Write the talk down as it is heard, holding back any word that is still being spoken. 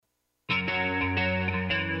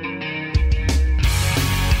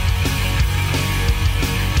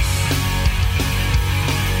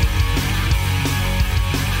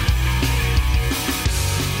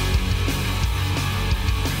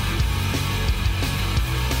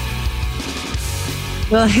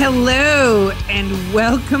Well, hello and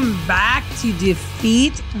welcome back to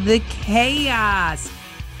Defeat the Chaos.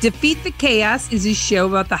 Defeat the Chaos is a show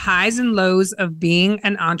about the highs and lows of being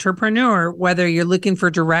an entrepreneur, whether you're looking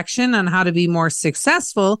for direction on how to be more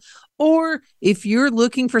successful, or if you're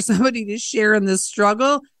looking for somebody to share in the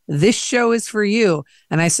struggle, this show is for you.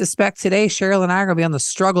 And I suspect today, Sheral and I are going to be on the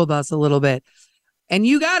struggle bus a little bit. And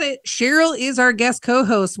you got it. Sheral is our guest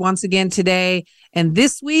co-host once again today. And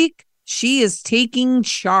this week, she is taking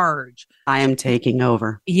charge. I am taking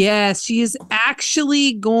over. Yes, she is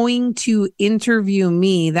actually going to interview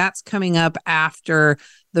me. That's coming up after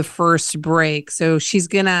the first break. So she's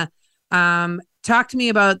going to talk to me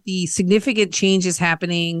about the significant changes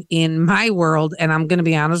happening in my world. And I'm going to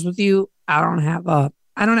be honest with you, I don't have a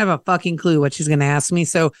fucking clue what she's going to ask me.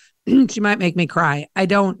 So she might make me cry. I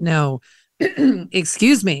don't know.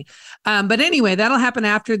 Excuse me. But anyway, that'll happen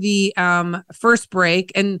after the first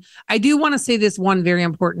break. And I do want to say this one very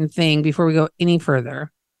important thing before we go any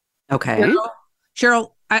further. Okay.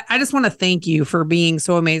 Sheral, I just want to thank you for being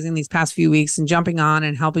so amazing these past few weeks and jumping on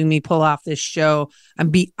and helping me pull off this show. I'm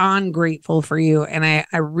beyond grateful for you. And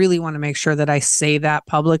I really want to make sure that I say that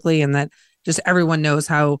publicly and that just everyone knows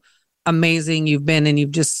how amazing you've been, and you've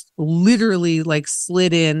just literally like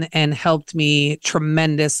slid in and helped me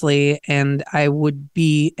tremendously. And I would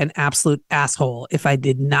be an absolute asshole if I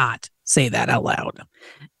did not say that out loud.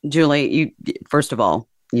 Julie, first of all,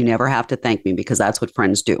 you never have to thank me because that's what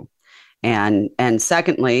friends do. And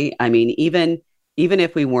secondly, I mean, even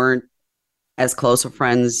if we weren't as close of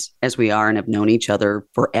friends as we are and have known each other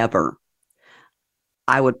forever,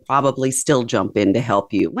 I would probably still jump in to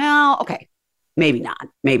help you. Well, okay. Maybe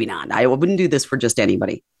not. I wouldn't do this for just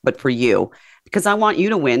anybody, but for you, because I want you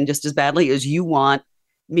to win just as badly as you want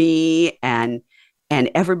me and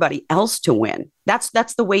everybody else to win. That's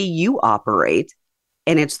the way you operate,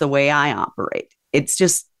 and it's the way I operate.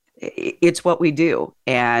 It's what we do.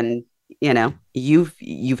 And you know,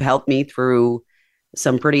 you've helped me through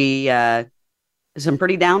some pretty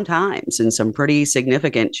down times and some pretty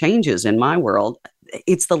significant changes in my world.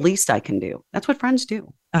 It's the least I can do. That's what friends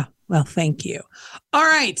do. Oh, well, thank you. All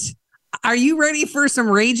right. Are you ready for some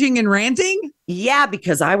raging and ranting? Yeah,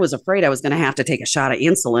 because I was afraid I was going to have to take a shot of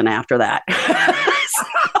insulin after that.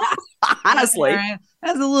 Honestly.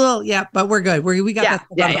 That's a little, but we're good. We got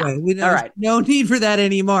that out of the way. We don't, all right. No need for that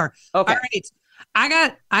anymore. Okay. All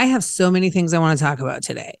right. I have so many things I want to talk about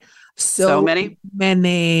today. So many?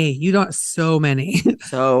 You don't, so many.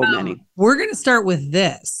 So many. We're going to start with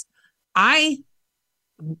this.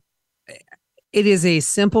 It is a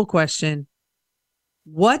simple question.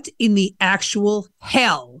 What in the actual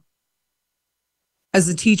hell is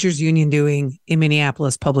the teachers union doing in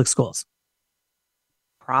Minneapolis public schools?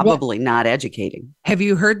 Probably not educating. Have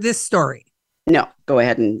you heard this story? No, go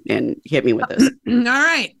ahead and hit me with this. All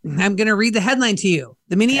right. I'm going to read the headline to you.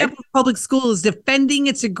 The Minneapolis Public School is defending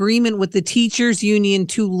its agreement with the teachers union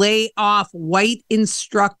to lay off white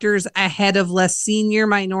instructors ahead of less senior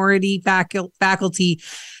minority faculty,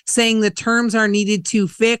 saying the terms are needed to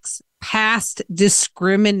fix past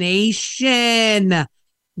discrimination.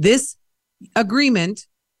 This agreement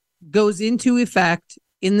goes into effect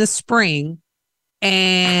in the spring,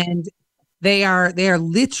 and they are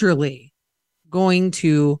literally going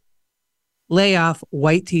to lay off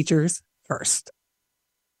white teachers first.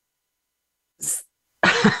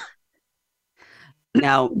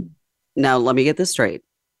 Now let me get this straight.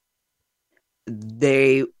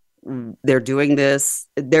 They're doing this.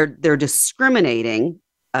 They're discriminating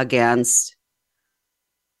against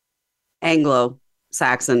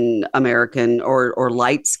Anglo-Saxon American or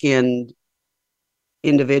light-skinned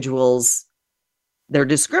individuals. They're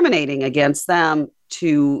discriminating against them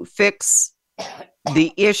to fix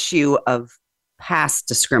the issue of past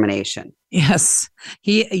discrimination. Yes.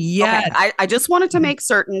 Okay. I just wanted to make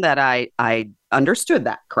certain that I understood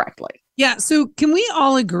that correctly. Yeah. So can we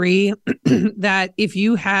all agree that if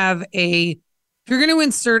you're going to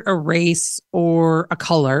insert a race or a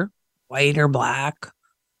color, white or black,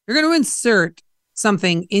 you're going to insert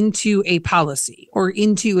something into a policy or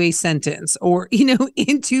into a sentence or,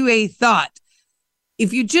 into a thought.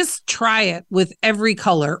 If you just try it with every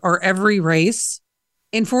color or every race,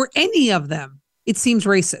 and for any of them, it seems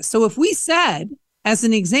racist. So if we said, as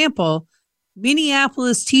an example,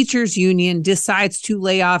 Minneapolis Teachers Union decides to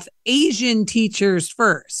lay off Asian teachers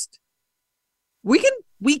first, we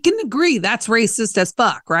can agree that's racist as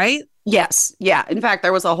fuck, right? Yes. Yeah. In fact,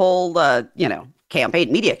 there was a whole,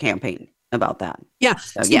 media campaign about that. Yeah.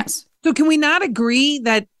 So, yes. So can we not agree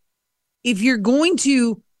that if you're going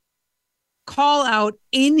to call out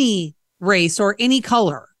any race or any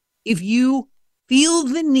color, if you feel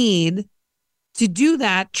the need to do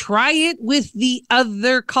that, try it with the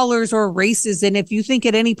other colors or races. And if you think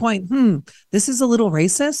at any point, this is a little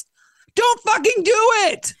racist, don't fucking do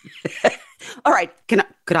it. All right. Could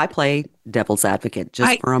I play devil's advocate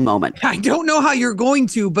just for a moment? I don't know how you're going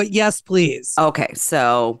to, but yes, please. Okay.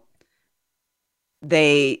 So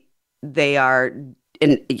they are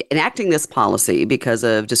enacting this policy because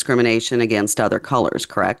of discrimination against other colors,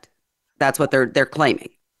 correct? That's what they're claiming.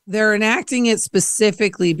 They're enacting it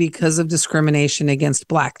specifically because of discrimination against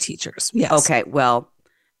Black teachers. Yes. Okay. Well,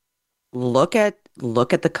 look at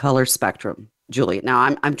the color spectrum, Julie.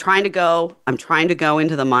 Now I'm trying to go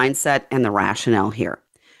into the mindset and the rationale here.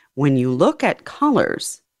 When you look at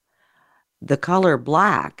colors, the color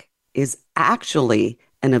Black is actually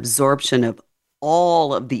an absorption of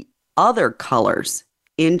all of the other colors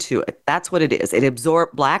into it. That's what it is.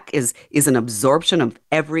 Black is an absorption of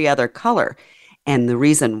every other color. And the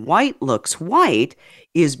reason white looks white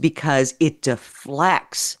is because it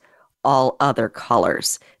deflects all other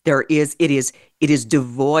colors. It is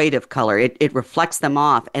devoid of color. It reflects them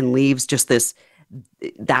off and leaves just this.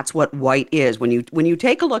 That's what white is when you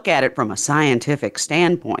take a look at it from a scientific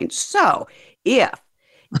standpoint. So if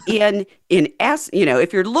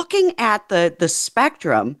if you're looking at the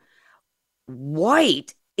spectrum,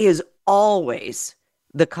 white is always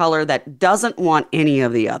the color that doesn't want any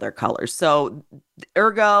of the other colors. So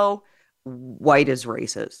ergo, white is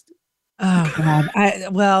racist. Oh God.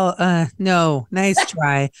 No, nice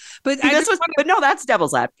try. But no, that's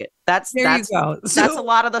devil's advocate. You go. That's a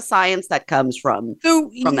lot of the science that comes from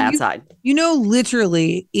that side.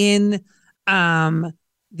 Literally in the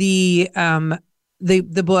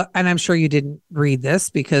book, and I'm sure you didn't read this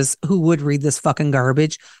because who would read this fucking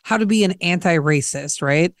garbage? How to be an anti-racist,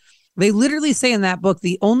 right? They literally say in that book,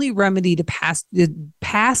 the only remedy to past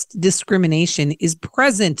discrimination is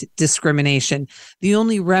present discrimination. The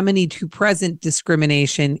only remedy to present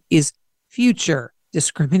discrimination is future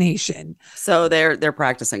discrimination. So they're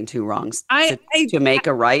practicing two wrongs to make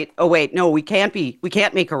a right. Oh wait, no, we can't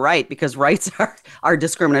make a right because rights are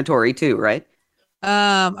discriminatory too, right?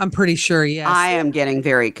 I'm pretty sure. Yes. I am getting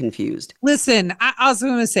very confused. Listen, I was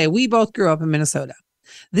going to say we both grew up in Minnesota.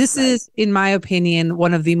 This is, in my opinion,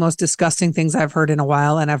 one of the most disgusting things I've heard in a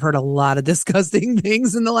while. And I've heard a lot of disgusting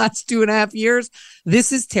things in the last 2.5 years.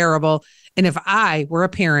 This is terrible. And if I were a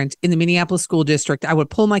parent in the Minneapolis school district, I would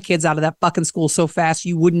pull my kids out of that fucking school so fast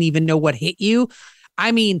you wouldn't even know what hit you.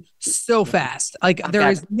 I mean, so fast. Like there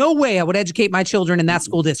is no way I would educate my children in that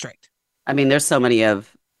school district. I mean, there's so many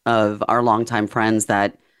of our longtime friends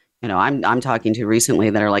that, I'm talking to recently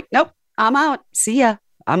that are like, nope, I'm out. See ya.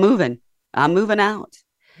 I'm moving out.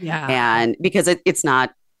 Yeah. And because it's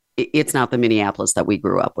not the Minneapolis that we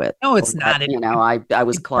grew up with. No, it's not. I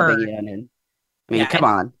was clubbing in and come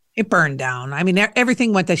on. It burned down. I mean,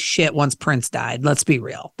 everything went to shit once Prince died. Let's be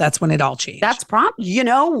real. That's when it all changed. That's you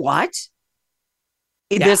know what?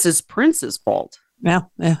 This is Prince's fault. Yeah,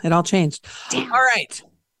 it all changed. Damn. All right.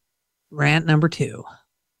 Rant number 2.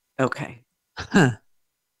 Okay.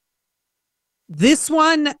 This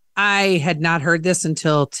one, I had not heard this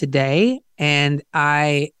until today, and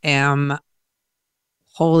I am,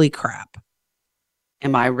 holy crap.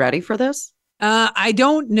 Am I ready for this? I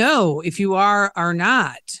don't know if you are or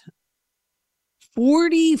not.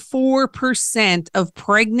 44% of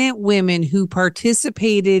pregnant women who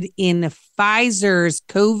participated in Pfizer's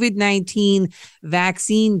COVID-19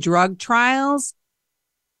 vaccine drug trials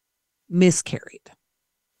miscarried.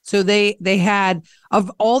 So they had,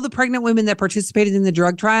 of all the pregnant women that participated in the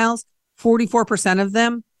drug trials, 44% of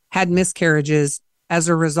them had miscarriages as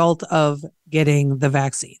a result of getting the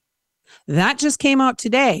vaccine. That just came out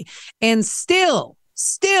today. And still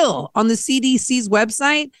on the CDC's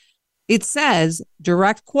website, it says,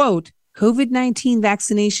 direct quote, COVID-19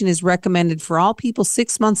 vaccination is recommended for all people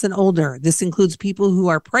 6 months and older. This includes people who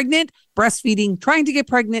are pregnant, breastfeeding, trying to get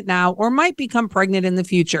pregnant now, or might become pregnant in the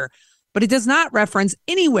future. But it does not reference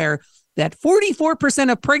anywhere that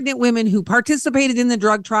 44% of pregnant women who participated in the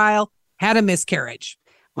drug trial had a miscarriage.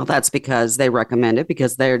 Well, that's because they recommend it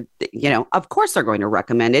because they're, of course they're going to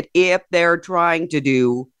recommend it if they're trying to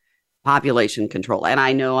do population control. And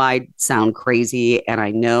I know I sound crazy and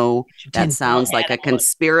I know that sounds like a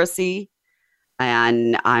conspiracy.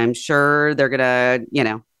 And I'm sure they're going to,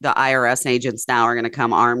 the IRS agents now are going to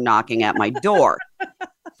come arm knocking at my door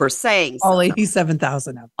for saying all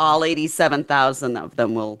 87,000 of them. All 87,000 of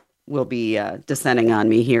them will be descending on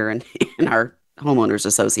me here in our homeowners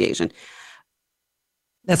association.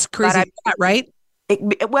 That's crazy, right?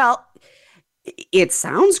 It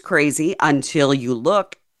sounds crazy until you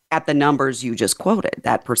look at the numbers you just quoted,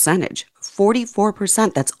 that percentage,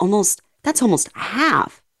 44%. That's almost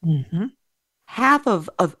half. Mm-hmm. half of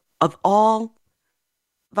all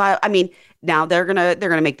I mean, now they're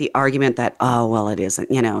gonna make the argument that, oh well, it isn't.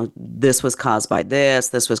 This was caused by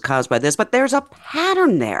this was caused by this, but there's a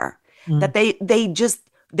pattern there Mm. that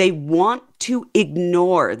they want to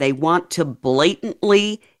ignore. They want to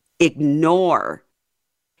blatantly ignore.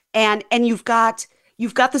 And you've got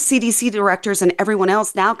the CDC directors and everyone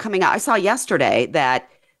else now coming out. I saw yesterday that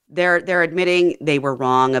they're admitting they were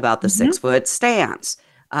wrong about the Mhm. 6 foot stance.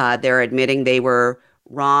 They're admitting they were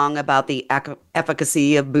wrong about the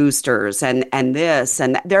efficacy of boosters and this,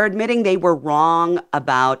 and they're admitting they were wrong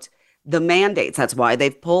about the mandates. That's why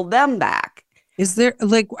they've pulled them back. Is there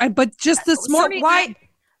but just this So morning,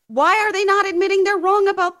 why are they not admitting they're wrong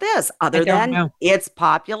about this I other don't than know. it's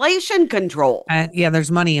population control? Yeah, there's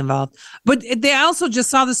money involved. But they also just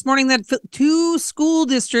saw this morning that two school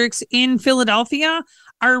districts in Philadelphia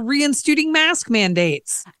are reinstituting mask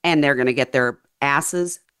mandates. And they're going to get their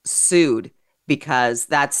asses sued because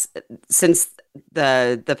that's since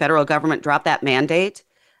the federal government dropped that mandate.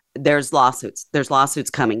 There's lawsuits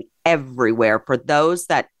coming everywhere for those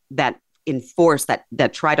that enforce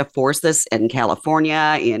that try to force this in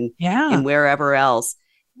California, in wherever else.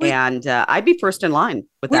 Wait, And I'd be first in line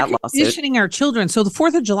with we're that lawsuit. conditioning our children. So the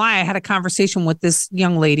 4th of July, I had a conversation with this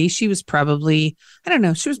young lady. She was probably, I don't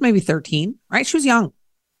know, she was maybe 13, right? She was young.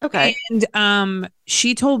 Okay. And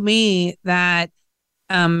she told me that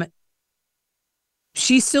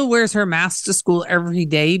she still wears her mask to school every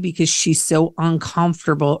day because she's so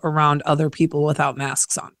uncomfortable around other people without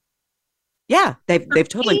masks on. Yeah, they've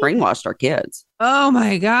totally brainwashed our kids. Oh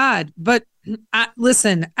my God. But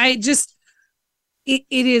listen, it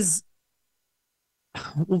is,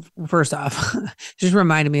 first off, just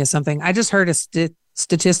reminded me of something. I just heard a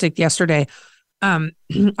statistic yesterday on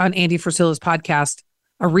Andy Frisella's podcast,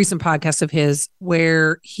 a recent podcast of his,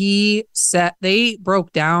 where they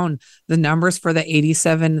broke down the numbers for the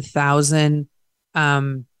 87,000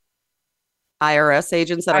 IRS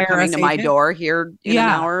agents that are coming to my door here in an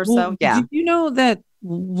hour or so. Yeah. Did you know that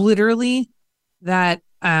literally that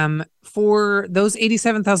for those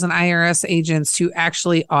 87,000 IRS agents to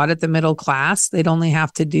actually audit the middle class, they'd only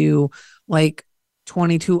have to do like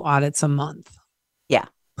 22 audits a month. Yeah.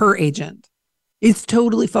 Per agent. It's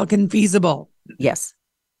totally fucking feasible. Yes.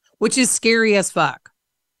 Which is scary as fuck.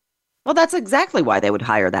 Well, that's exactly why they would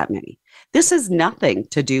hire that many. This has nothing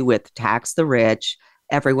to do with tax the rich,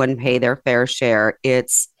 everyone pay their fair share.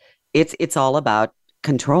 It's all about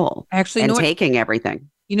control. Actually, and taking everything.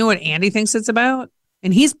 You know what Andy thinks it's about?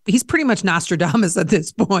 And he's pretty much Nostradamus at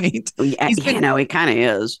this point. He kind of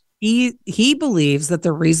is. He believes that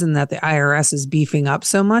the reason that the IRS is beefing up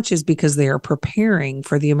so much is because they are preparing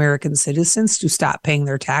for the American citizens to stop paying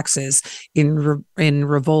their taxes in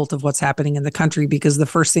revolt of what's happening in the country. Because the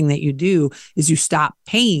first thing that you do is you stop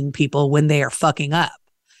paying people when they are fucking up,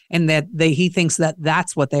 and that he thinks that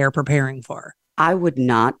that's what they are preparing for. I would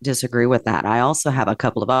not disagree with that. I also have a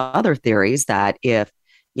couple of other theories that if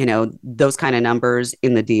those kind of numbers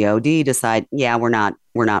in the DOD decide, yeah, we're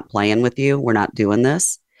not playing with you, we're not doing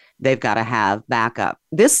this, they've got to have backup.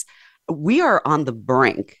 We are on the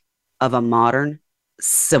brink of a modern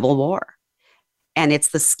civil war. And it's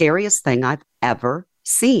the scariest thing I've ever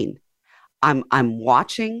seen. I'm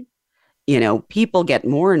watching, people get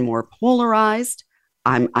more and more polarized.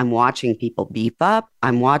 I'm watching people beef up.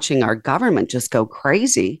 I'm watching our government just go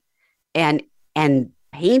crazy and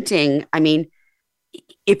painting. I mean,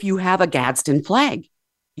 if you have a Gadsden flag,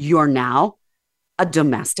 you're now a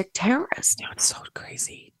domestic terrorist. It's so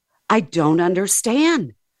crazy. I don't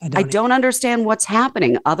understand. I don't understand what's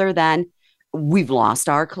happening other than we've lost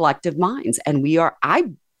our collective minds. And we are,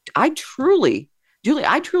 I truly, Julie,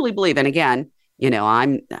 I truly believe. And again,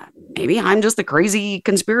 maybe I'm just a crazy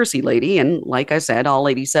conspiracy lady. And like I said, all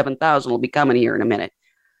 87,000 will be coming here in a minute.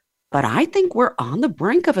 But I think we're on the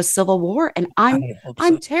brink of a civil war. And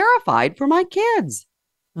I'm terrified for my kids.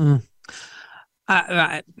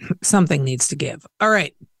 Something needs to give. All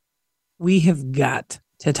right. We have got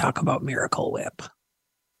to talk about Miracle Whip.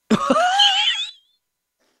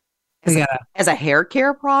 As a hair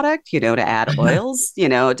care product, to add oils,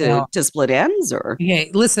 to split ends or. Okay,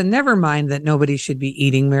 listen, never mind that nobody should be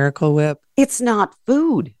eating Miracle Whip. It's not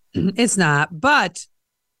food. It's not. But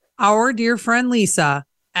our dear friend Lisa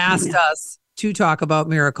asked us to talk about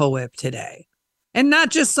Miracle Whip today. And not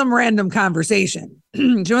just some random conversation.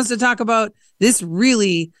 She wants to talk about this.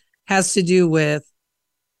 Really has to do with,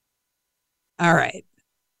 all right,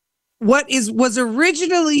 what was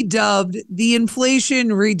originally dubbed the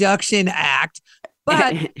Inflation Reduction Act,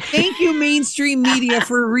 But thank you, mainstream media,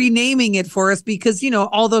 for renaming it for us because,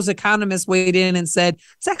 all those economists weighed in and said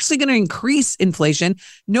it's actually going to increase inflation.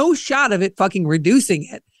 No shot of it fucking reducing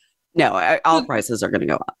it. No, all prices are going to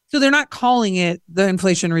go up. So they're not calling it the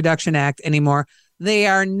Inflation Reduction Act anymore. They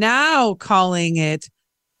are now calling it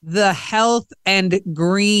the Health and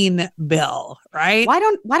Green Bill, right? Why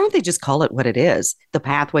don't they just call it what it is? The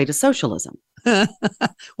pathway to socialism.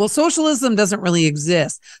 Well, socialism doesn't really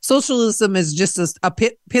exist. Socialism is just a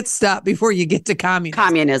pit stop before you get to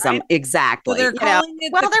communism. Right? Exactly. So they're calling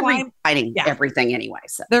it they're fighting everything anyway.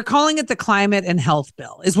 So they're calling it the Climate and Health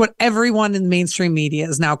Bill, is what everyone in the mainstream media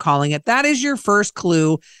is now calling it. That is your first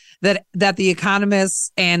clue that the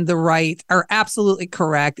economists and the right are absolutely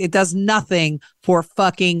correct. It does nothing for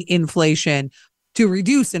fucking inflation. To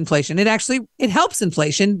reduce inflation. It helps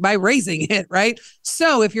inflation by raising it, right?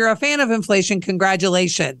 So if you're a fan of inflation,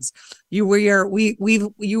 congratulations. You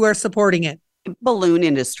are supporting it. Balloon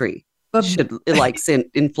industry should likes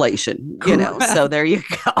inflation, So there you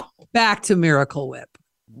go. Back to Miracle Whip.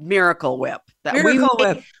 Miracle Whip.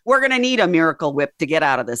 Whip. We're going to need a Miracle Whip to get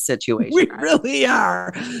out of this situation. We really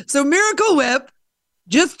are. So Miracle Whip,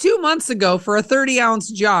 just 2 months ago for a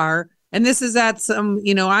 30-ounce jar. And this is at some,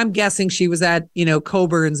 I'm guessing she was at,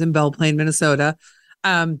 Coburn's in Belle Plaine, Minnesota.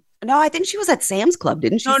 No, I think she was at Sam's Club,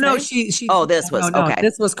 didn't she? No, she. Oh, this was okay.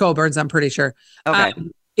 This was Coburn's, I'm pretty sure. Okay.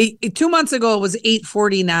 2 months ago, it was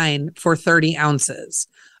 $8.49 for 30 ounces.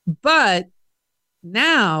 But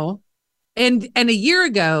now, and a year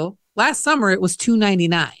ago, last summer, it was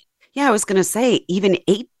 $2.99. Yeah, I was going to say even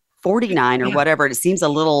 $8.49 or whatever. It seems a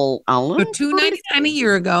little. So $2.99 a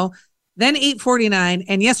year ago. Then $8.49.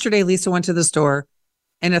 And yesterday, Lisa went to the store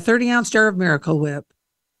and a 30-ounce jar of Miracle Whip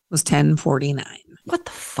was $10.49. What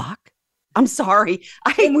the fuck? I'm sorry.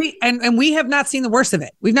 And we have not seen the worst of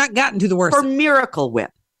it. We've not gotten to the worst for Miracle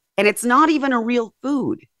Whip. And it's not even a real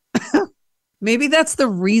food. Maybe that's the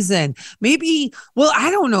reason. Maybe, well,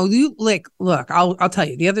 I don't know. You look, I'll tell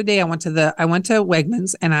you. The other day I went to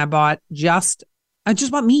Wegmans and I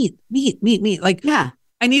just bought meat. Like, yeah.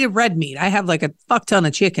 I needed red meat. I have like a fuck ton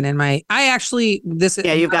of chicken in my,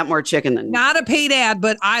 you've got more chicken than not a paid ad,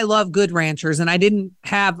 but I love Good Ranchers and I didn't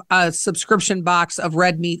have a subscription box of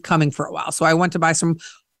red meat coming for a while. So I went to buy some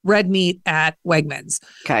red meat at Wegmans.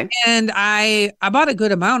 Okay. And I bought a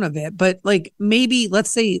good amount of it, but like maybe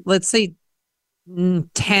let's say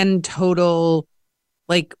 10 total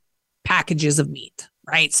like packages of meat,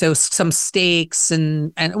 right? So some steaks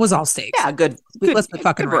and it was all steaks. Yeah, good. Let's be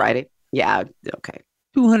fucking good variety. Yeah, okay.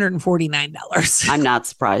 $249. I'm not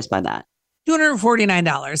surprised by that.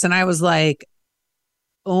 $249. And I was like,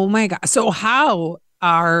 oh my God. So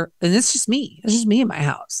and it's just me in my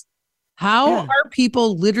house. How are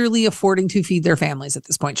people literally affording to feed their families at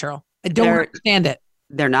this point, Sheryl? I don't understand it.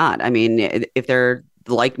 They're not. I mean, if they're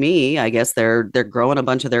like me, I guess they're growing a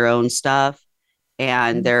bunch of their own stuff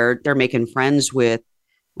and they're making friends with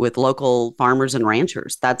local farmers and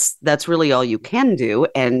ranchers. That's really all you can do.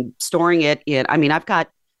 And storing it in, I mean, I've got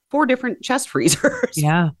 4 different chest freezers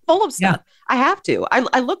full of stuff. Yeah. I have to.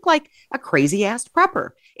 I look like a crazy ass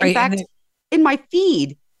prepper. In fact, in my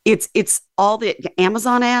feed, it's all the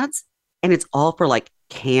Amazon ads and it's all for like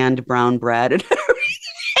canned brown bread and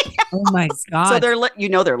everything. Oh my God. So they're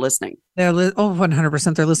listening.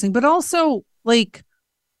 100% they're listening, but also like,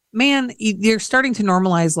 man, you're starting to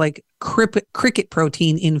normalize like cricket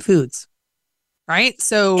protein in foods, right?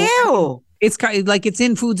 So ew. It's like it's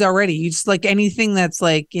in foods already. You just like anything that's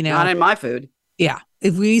like, not in my food. Yeah.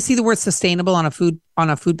 If we see the word sustainable on a food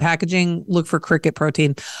packaging, look for cricket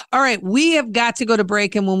protein. All right. We have got to go to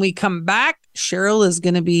break. And when we come back, Sheryl is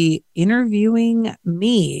going to be interviewing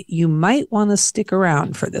me. You might want to stick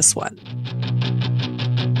around for this one.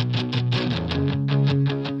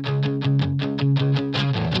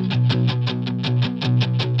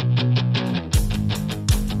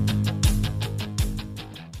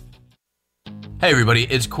 Hey everybody,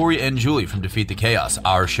 it's Corey and Julie from Defeat the Chaos.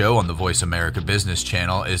 Our show on the Voice America Business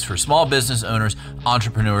Channel is for small business owners,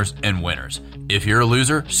 entrepreneurs, and winners. If you're a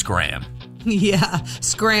loser, scram. Yeah,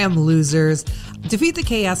 scram, losers. Defeat the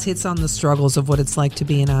Chaos hits on the struggles of what it's like to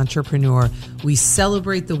be an entrepreneur. We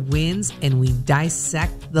celebrate the wins and we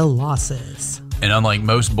dissect the losses. And unlike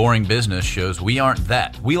most boring business shows, we aren't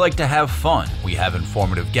that. We like to have fun. We have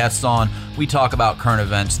informative guests on. We talk about current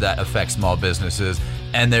events that affect small businesses.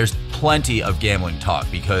 And there's plenty of gambling talk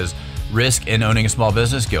because risk and owning a small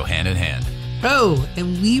business go hand in hand. Oh,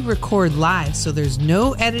 and we record live, so there's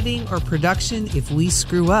no editing or production if we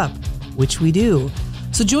screw up, which we do.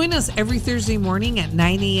 So join us every Thursday morning at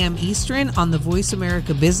 9 a.m. Eastern on the Voice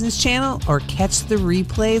America Business Channel or catch the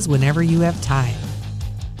replays whenever you have time.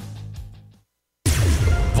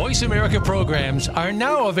 Voice America programs are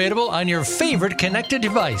now available on your favorite connected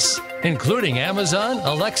device, including Amazon,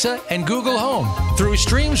 Alexa, and Google Home. Through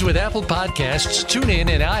streams with Apple Podcasts, TuneIn,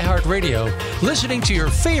 and iHeartRadio, listening to your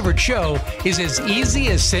favorite show is as easy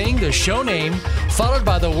as saying the show name followed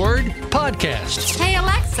by the word podcast. Hey,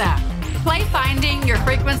 Alexa, play Finding Your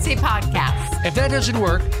Frequency podcast. If that doesn't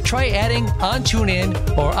work, try adding on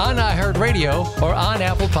TuneIn or on iHeartRadio or on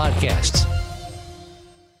Apple Podcasts.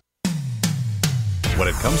 When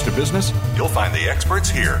it comes to business, you'll find the experts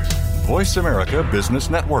here. Voice America Business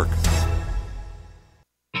Network.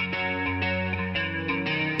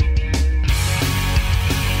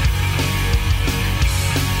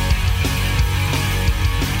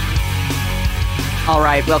 All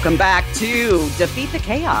right, welcome back to Defeat the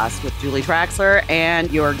Chaos with Julie Traxler, and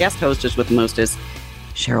your guest hostess with mostest,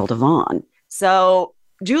 Sheral DeVaughn. So,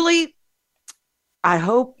 Julie, I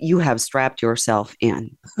hope you have strapped yourself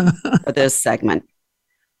in for this segment.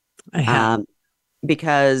 I have.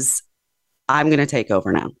 Because I'm going to take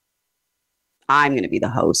over now. I'm going to be the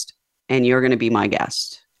host, and you're going to be my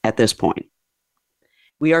guest at this point.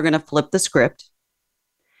 We are going to flip the script,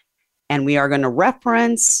 and we are going to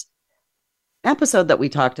reference episode that we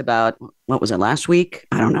talked about. What was it, last week?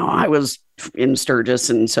 I don't know. I was in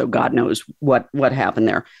Sturgis, and so God knows what happened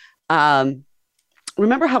there.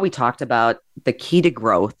 Remember how we talked about the key to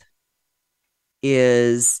growth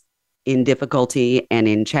is in difficulty and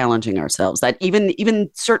in challenging ourselves, that even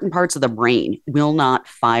certain parts of the brain will not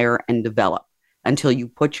fire and develop until you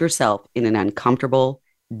put yourself in an uncomfortable,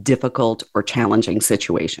 difficult, or challenging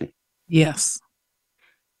situation. Yes.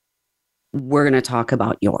 We're going to talk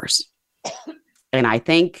about yours. And I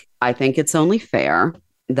think it's only fair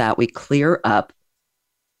that we clear up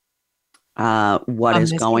what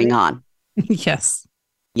is going on. Yes.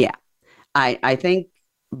 Yeah. I think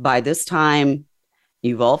by this time,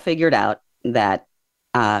 you've all figured out that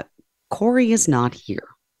Corey is not here.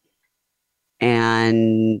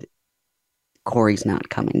 And Corey's not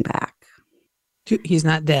coming back. He's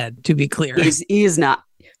not dead, to be clear. He is not.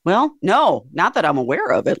 Well, no, not that I'm aware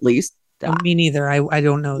of, at least. Me neither. I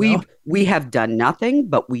don't know. We have done nothing,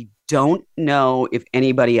 but we don't know if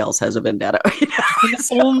anybody else has a vendetta. We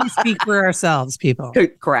can only speak for ourselves, people.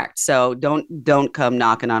 Correct. So don't come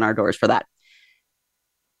knocking on our doors for that.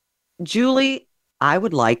 Julie, I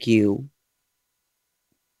would like you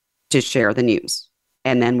to share the news,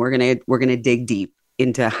 and then we're gonna dig deep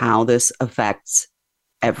into how this affects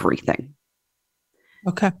everything.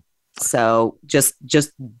 Okay. So just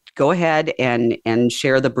go ahead and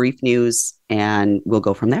share the brief news, and we'll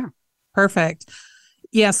go from there. Perfect.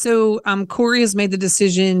 Yeah. So Corey has made the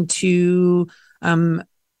decision to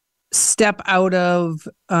step out of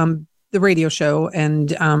the radio show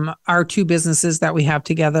and our two businesses that we have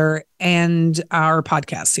together and our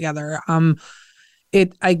podcast together.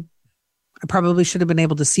 I probably should have been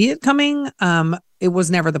able to see it coming. It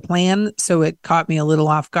was never the plan, so it caught me a little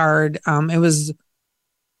off guard. It was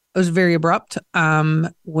very abrupt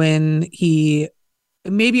when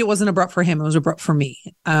maybe it wasn't abrupt for him. It was abrupt for me,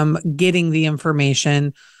 getting the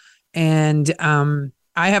information. And I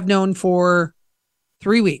have known for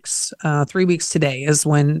 3 weeks. 3 weeks ago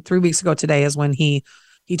today is when he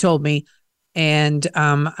told me. And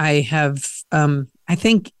I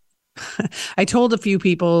think I told a few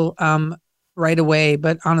people right away,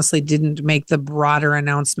 but honestly didn't make the broader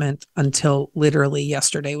announcement until literally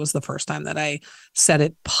yesterday was the first time that I said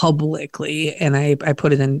it publicly. And I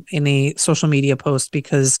put it in a social media post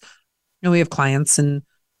because, we have clients and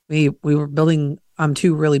we were building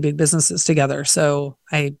two really big businesses together. So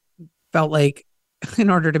I felt like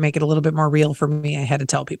in order to make it a little bit more real for me, I had to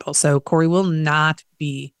tell people. So Corey will not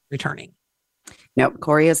be returning. No,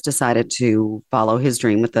 Corey has decided to follow his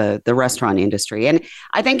dream with the restaurant industry. And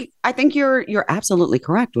I think you're absolutely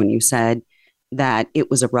correct when you said that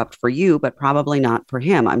it was abrupt for you, but probably not for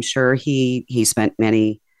him. I'm sure he spent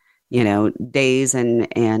many, days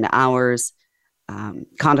and hours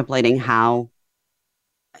contemplating how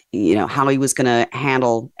he was going to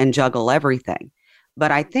handle and juggle everything.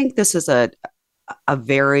 But I think this is a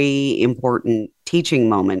very important teaching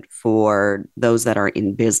moment for those that are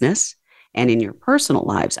in business and in your personal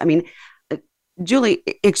lives. I mean, Julie,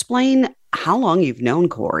 explain how long you've known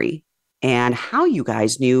Corey and how you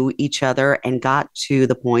guys knew each other and got to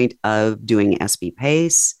the point of doing SB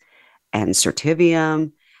Pace and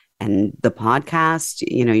Certivium and the podcast,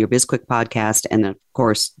 your BizQuick podcast, and of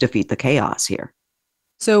course, Defeat the Chaos here.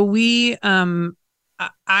 So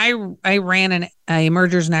I ran a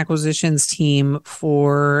mergers and acquisitions team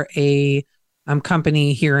for a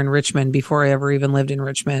company here in Richmond before I ever even lived in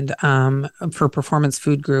Richmond for Performance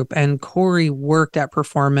Food Group. And Corey worked at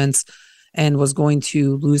Performance and was going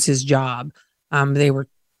to lose his job. They were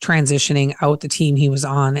transitioning out the team he was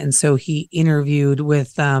on. And so he interviewed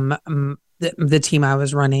with the team I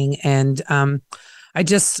was running. And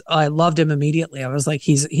I loved him immediately. I was like,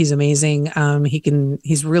 he's amazing.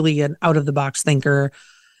 He's really an out of the box thinker.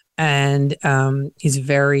 And he's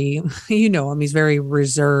very, he's very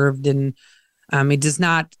reserved, and he does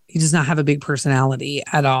not have a big personality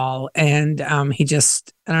at all. And I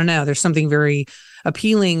don't know, there's something very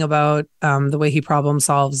appealing about the way he problem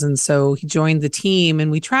solves. And so he joined the team,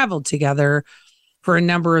 and we traveled together for a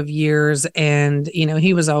number of years. And,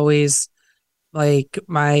 he was always like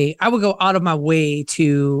I would go out of my way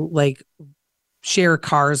to like share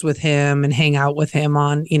cars with him and hang out with him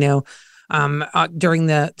on, during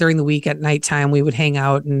the week at nighttime. We would hang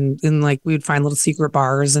out and like we would find little secret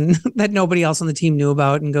bars and that nobody else on the team knew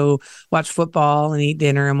about, and go watch football and eat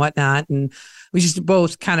dinner and whatnot. And we just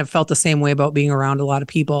both kind of felt the same way about being around a lot of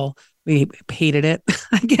people. We hated it,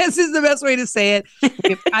 I guess is the best way to say it.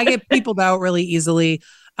 I get peopled out really easily.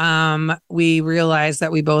 We realized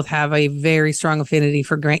that we both have a very strong affinity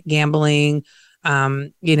for gambling.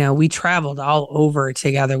 We traveled all over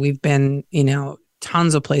together. We've been,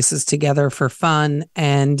 tons of places together for fun.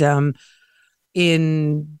 And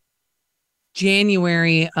in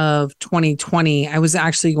January of 2020, I was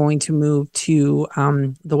actually going to move to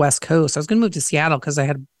the West Coast. I was going to move to Seattle because I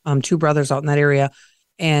had two brothers out in that area.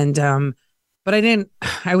 And but I didn't.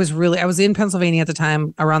 I was in Pennsylvania at the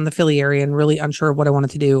time, around the Philly area, and really unsure of what I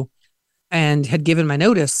wanted to do, and had given my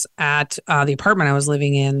notice at the apartment I was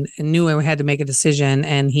living in, and knew I had to make a decision.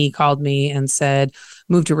 And he called me and said,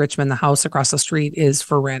 "Move to Richmond. The house across the street is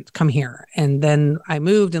for rent. Come here." And then I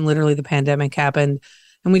moved, and literally the pandemic happened,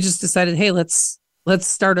 and we just decided, hey, let's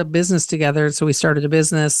start a business together. So we started a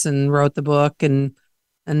business and wrote the book, and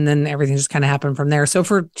then everything just kind of happened from there. So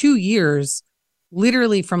for 2 years,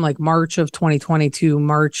 literally from like March of 2020 to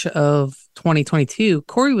March of 2022,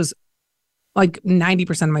 Corey was like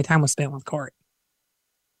 90% of my time was spent with Corey.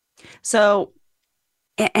 So,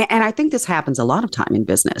 and I think this happens a lot of time in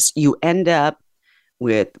business. You end up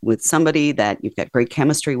with somebody that you've got great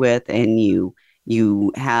chemistry with, and you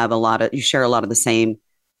share a lot of the same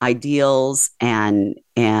ideals and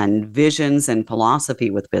visions and philosophy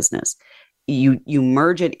with business. You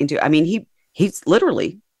merge it into, he's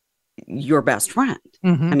literally your best friend.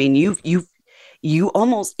 Mm-hmm. I mean, you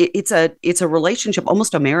almost, it's a relationship,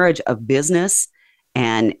 almost a marriage of business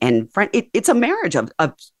and friend. It's a marriage of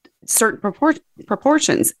certain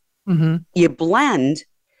proportions. Mm-hmm. You blend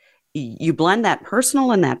that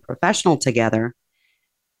personal and that professional together,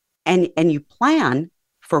 and you plan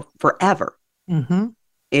for forever. Mm-hmm.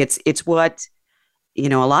 It's what, a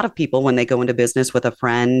lot of people, when they go into business with a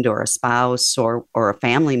friend or a spouse or a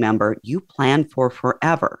family member, you plan for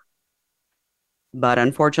forever. But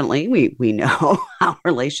unfortunately, we know how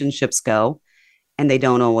relationships go, and they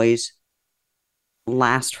don't always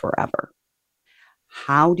last forever.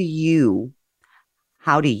 How do you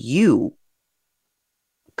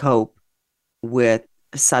cope with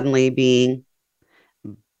suddenly being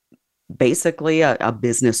basically a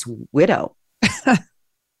business widow?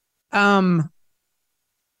 Damn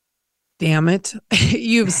it.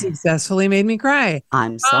 You've successfully made me cry.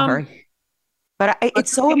 I'm sorry. But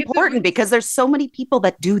it's so important because there's so many people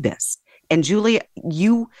that do this. And Julie,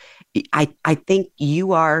 I think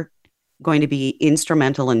you are going to be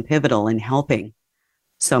instrumental and pivotal in helping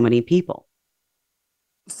so many people.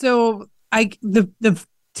 So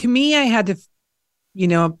to me, I had to,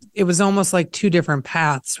 it was almost like two different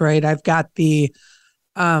paths, right? I've got the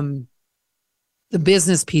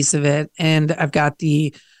business piece of it, and I've got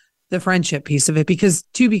the friendship piece of it, because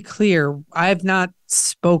to be clear, I've not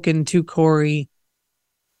spoken to Corey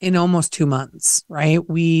in almost 2 months, right?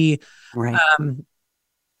 We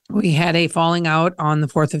had a falling out on the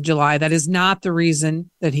 4th of July. That is not the reason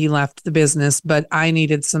that he left the business, but I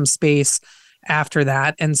needed some space after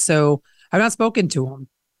that. And so I've not spoken to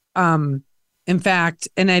him. In fact,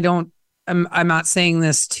 and I'm not saying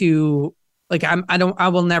this to like, I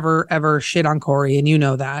will never ever shit on Corey. And you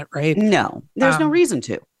know that, right? No, there's no reason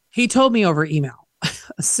to. He told me over email.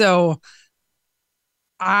 So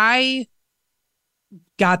I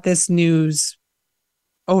got this news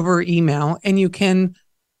over email, and you can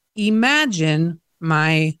imagine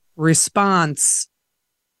my response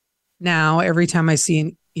now every time I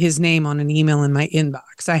see his name on an email in my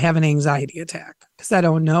inbox. I have an anxiety attack because I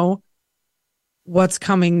don't know what's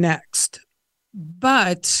coming next.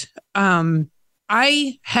 But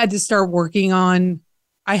I had to start working on,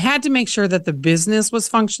 I had to make sure that the business was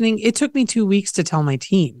functioning. It took me 2 weeks to tell my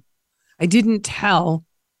team. I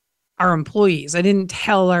our employees. I didn't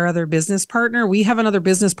tell our other business partner. We have another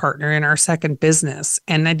business partner in our second business.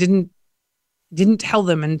 And I didn't tell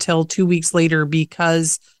them until 2 weeks later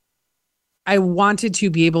because I wanted to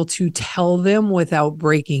be able to tell them without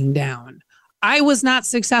breaking down. I was not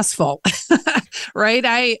successful,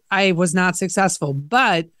 right? I was not successful,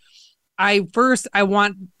 but first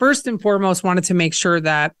and foremost wanted to make sure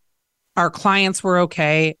that our clients were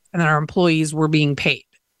okay and that our employees were being paid.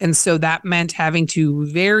 And so that meant having to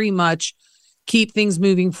very much keep things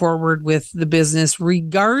moving forward with the business,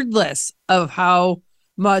 regardless of how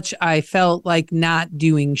much I felt like not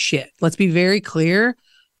doing shit. Let's be very clear.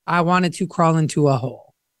 I wanted to crawl into a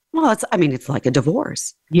hole. Well, it's like a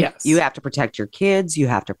divorce. Yes. You have to protect your kids. You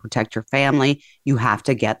have to protect your family. You have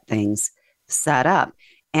to get things set up.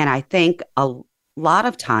 And I think a lot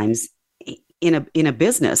of times in a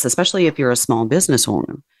business, especially if you're a small business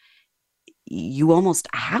owner, you almost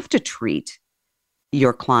have to treat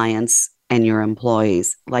your clients and your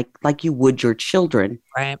employees like you would your children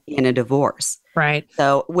right. in a divorce. Right.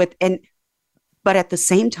 So but at the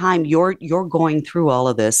same time, you're going through all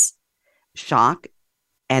of this shock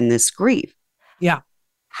and this grief. Yeah.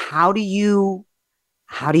 How do you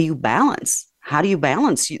balance? How do you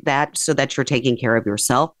balance that so that you're taking care of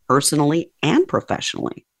yourself personally and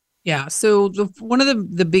professionally? Yeah. So one of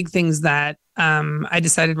the big things that I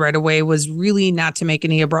decided right away was really not to make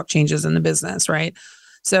any abrupt changes in the business. Right.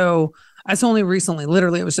 So it's only recently,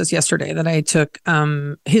 literally, it was just yesterday that I took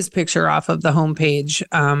his picture off of the homepage.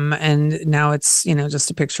 And now it's,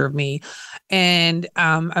 just a picture of me. And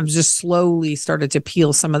I've just slowly started to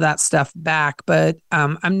peel some of that stuff back. But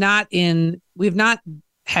we've not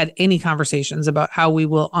had any conversations about how we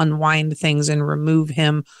will unwind things and remove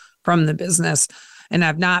him from the business. And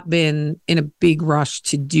I've not been in a big rush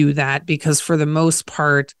to do that because for the most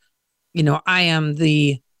part, I am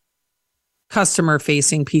the customer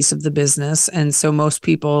facing piece of the business. And so most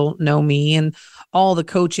people know me, and all the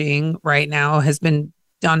coaching right now has been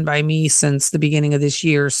done by me since the beginning of this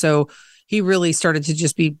year. So he really started to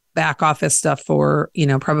just be back office stuff for,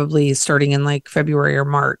 probably starting in like February or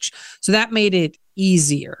March. So that made it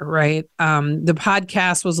easier, right? The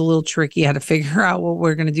podcast was a little tricky. I had to figure out what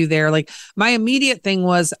we're going to do there. Like my immediate thing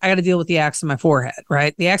was I got to deal with the axe in my forehead,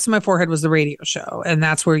 right? The axe in my forehead was the radio show. And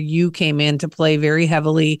that's where you came in to play very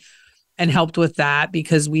heavily and helped with that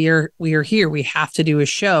because we are here. We have to do a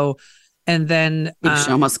show. And then the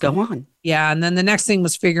show must go on. Yeah. And then the next thing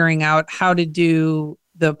was figuring out how to do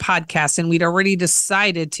the podcast. And we'd already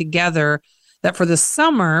decided together that for the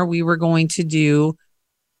summer, we were going to do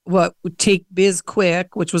what would take Biz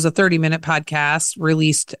Quick, which was a 30-minute podcast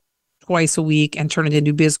released twice a week, and turn it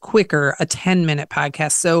into Biz Quicker, a 10-minute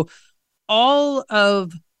podcast. So all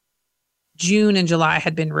of June and July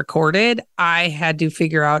had been recorded. I had to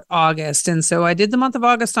figure out August. And so I did the month of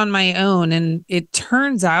August on my own. And it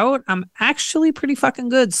turns out I'm actually pretty fucking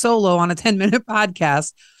good solo on a 10-minute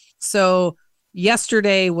podcast. So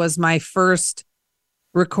yesterday was my first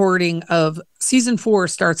recording of season 4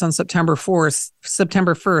 starts on September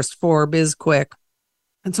 1st for Biz Quick.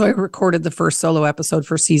 And so I recorded the first solo episode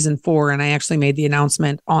for season 4. And I actually made the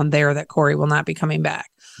announcement on there that Corey will not be coming back.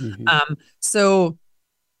 Mm-hmm. So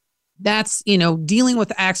that's, dealing with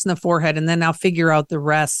the axe in the forehead. And then I'll figure out the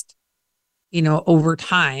rest, over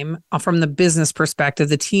time from the business perspective.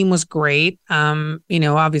 The team was great.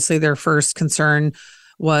 Obviously their first concern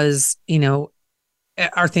was,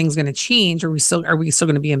 are things going to change? Are we still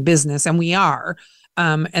going to be in business? And we are.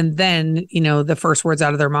 And then, the first words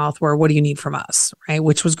out of their mouth were, what do you need from us? Right.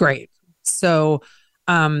 Which was great. So,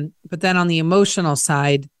 but then on the emotional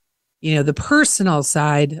side, the personal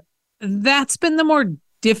side, that's been the more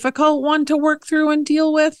difficult one to work through and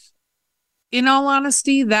deal with. In all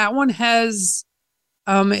honesty, that one has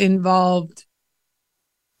involved,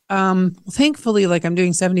 thankfully, like I'm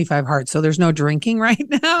doing 75 hard, so there's no drinking right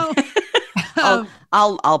now.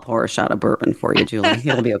 I'll pour a shot of bourbon for you, Julie.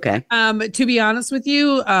 It'll be okay. To be honest with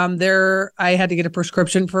you, I had to get a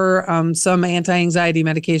prescription for some anti-anxiety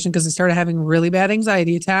medication because I started having really bad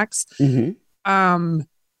anxiety attacks. Mm-hmm.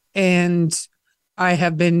 And I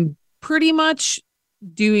have been pretty much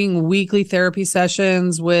doing weekly therapy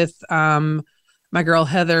sessions with my girl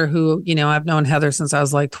Heather, who, I've known Heather since I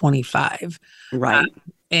was like 25. Right.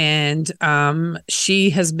 And she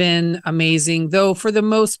has been amazing, though for the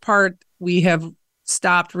most part, we have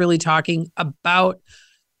stopped really talking about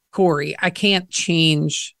Corey. I can't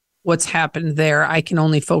change what's happened there. I can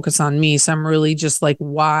only focus on me. So I'm really just like,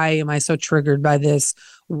 why am I so triggered by this?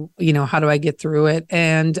 How do I get through it?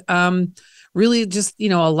 And really just,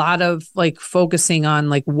 a lot of like focusing on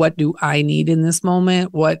like, what do I need in this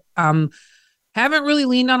moment? What haven't really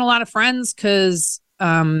leaned on a lot of friends because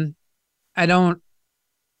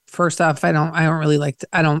first off, I don't really like,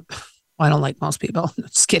 I don't like most people.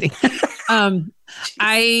 Just kidding.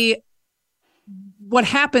 What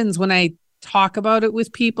happens when I talk about it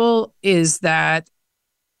with people is that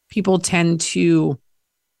people tend to,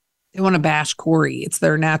 they want to bash Corey. It's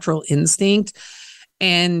their natural instinct.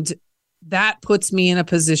 And that puts me in a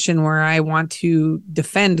position where I want to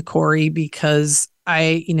defend Corey because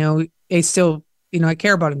I still, I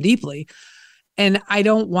care about him deeply. And I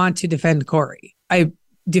don't want to defend Corey.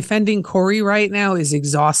 Defending Corey right now is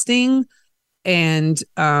exhausting. And,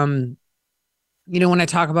 when I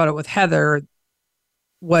talk about it with Heather,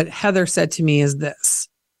 what Heather said to me is this: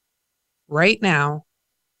 right now,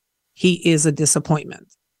 he is a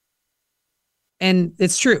disappointment. And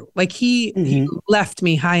it's true. Like he left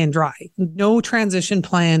me high and dry. No transition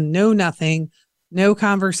plan, no nothing, no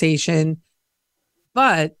conversation.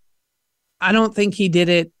 But I don't think he did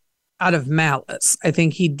it out of malice. I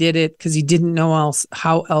think he did it because he didn't know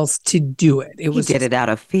how else to do it. He did it out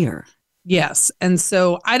of fear. Yes. And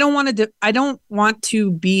so I don't want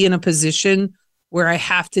to be in a position where I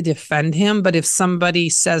have to defend him. But if somebody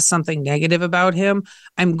says something negative about him,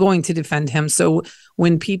 I'm going to defend him. So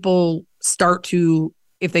when people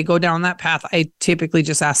if they go down that path, I typically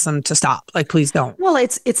just ask them to stop. Like, please don't. Well,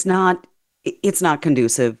 it's not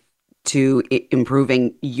conducive to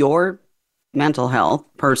improving your mental health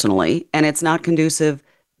personally, and it's not conducive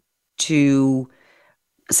to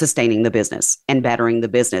sustaining the business and bettering the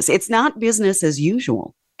business. It's not business as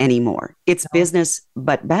usual anymore. It's business,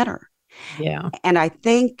 but better. Yeah. And I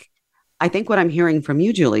think what I'm hearing from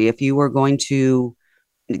you, Julie, if you were going to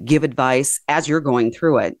give advice as you're going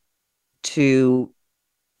through it to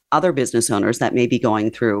other business owners that may be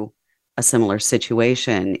going through a similar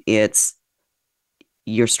situation, it's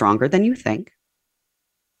you're stronger than you think.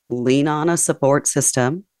 Lean on a support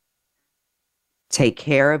system. Take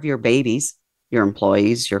care of your babies, your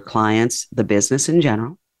employees, your clients, the business in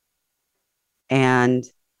general. And,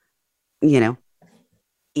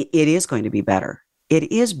 it is going to be better.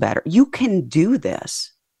 It is better. You can do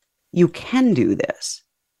this. You can do this.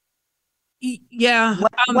 Yeah.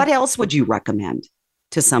 What else would you recommend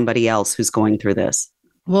to somebody else who's going through this?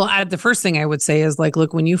 Well, the first thing I would say is like,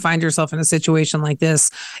 look, when you find yourself in a situation like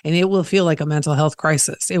this, and it will feel like a mental health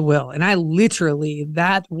crisis, it will. And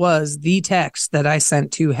that was the text that I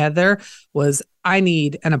sent to Heather was, I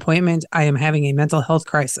need an appointment. I am having a mental health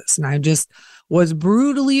crisis. And I just was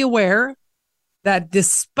brutally aware that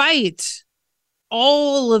despite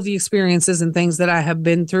all of the experiences and things that I have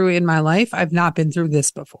been through in my life, I've not been through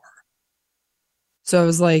this before. So I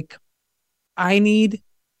was like, I need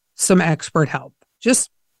some expert help. Just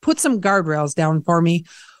put some guardrails down for me.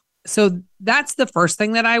 So that's the first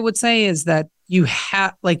thing that I would say is that you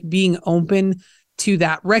have being open to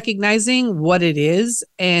that, recognizing what it is.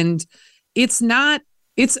 And it's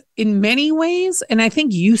in many ways, and I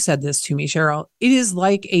think you said this to me, Sheral, it is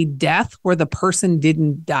like a death where the person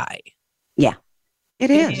didn't die. Yeah,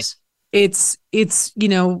 it is. It's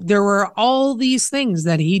there were all these things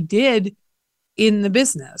that he did in the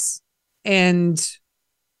business. And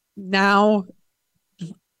now,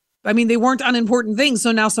 they weren't unimportant things.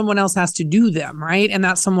 So now someone else has to do them, right? And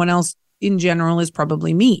that someone else in general is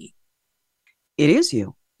probably me. It is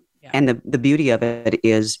you. Yeah. And the beauty of it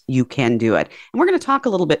is you can do it. And we're going to talk a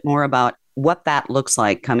little bit more about what that looks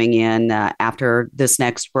like coming in after this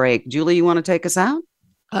next break. Julie, you want to take us out?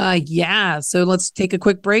 Yeah. So let's take a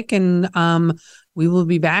quick break and we will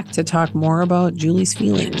be back to talk more about Julie's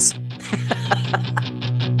feelings.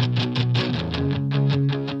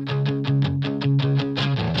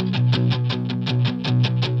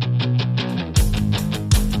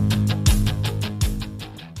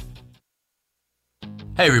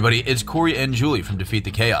 Hey everybody, it's Corey and Julie from Defeat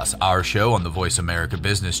the Chaos. Our show on the Voice America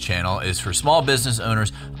Business Channel is for small business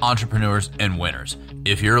owners, entrepreneurs, and winners.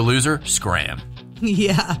 If you're a loser, scram.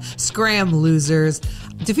 Yeah, scram, losers.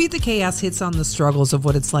 Defeat the Chaos hits on the struggles of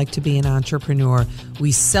what it's like to be an entrepreneur.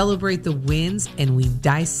 We celebrate the wins and we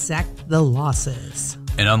dissect the losses.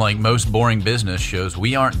 And unlike most boring business shows,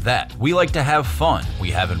 we aren't that. We like to have fun.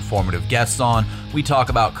 We have informative guests on. We talk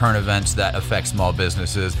about current events that affect small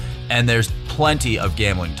businesses. And there's plenty of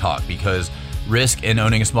gambling talk because risk and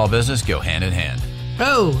owning a small business go hand in hand.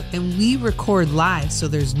 Oh, and we record live, so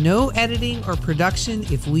there's no editing or production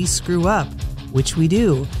if we screw up, which we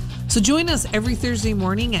do. So join us every Thursday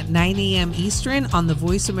morning at 9 a.m. Eastern on the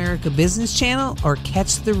Voice America Business Channel or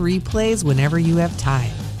catch the replays whenever you have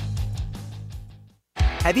time.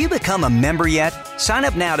 Have you become a member yet? Sign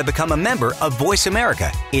up now to become a member of Voice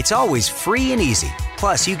America. It's always free and easy.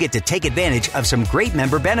 Plus, you get to take advantage of some great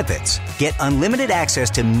member benefits. Get unlimited access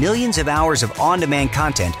to millions of hours of on-demand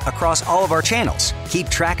content across all of our channels. Keep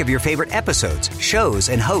track of your favorite episodes, shows,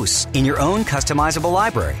 and hosts in your own customizable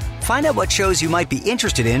library. Find out what shows you might be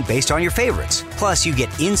interested in based on your favorites. Plus, you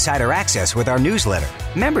get insider access with our newsletter.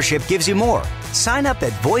 Membership gives you more. Sign up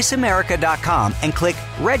at voiceamerica.com and click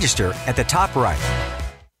register at the top right.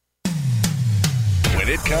 When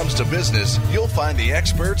it comes to business, you'll find the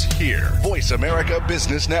experts here. Voice America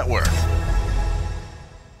Business Network.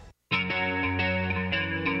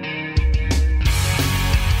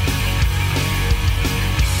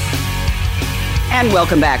 And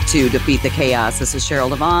welcome back to Defeat the Chaos. This is Sheral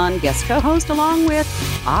DeVaughn, guest co-host, along with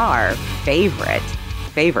our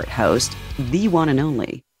favorite host, the one and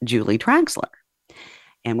only Julie Traxler.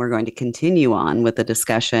 And we're going to continue on with the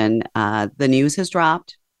discussion. The news has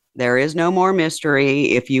dropped. There is no more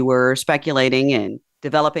mystery. If you were speculating and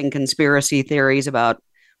developing conspiracy theories about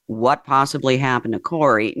what possibly happened to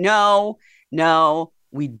Corey, no,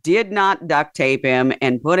 we did not duct tape him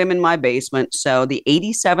and put him in my basement. So the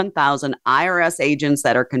 87,000 IRS agents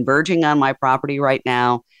that are converging on my property right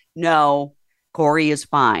now, no, Corey is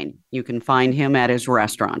fine. You can find him at his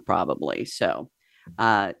restaurant probably. So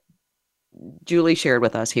Julie shared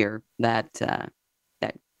with us here that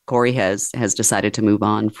Corey has decided to move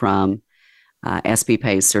on from SB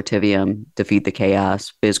Pace, Certivium, Defeat the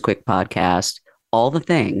Chaos, BizQuick podcast, all the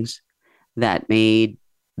things that made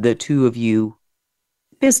the two of you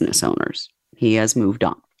business owners. He has moved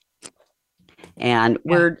on. And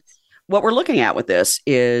what we're looking at with this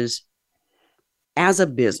is, as a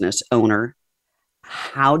business owner,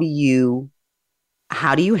 how do you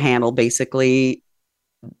handle basically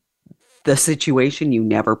the situation you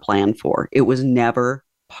never planned for? It was never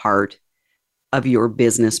part of your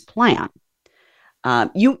business plan.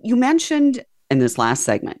 You mentioned in this last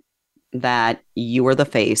segment that you were the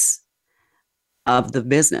face of the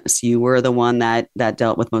business. You were the one that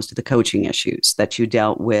dealt with most of the coaching issues, that you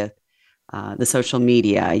dealt with the social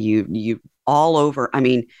media. You all over. I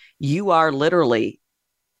mean, you are literally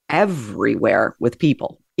everywhere with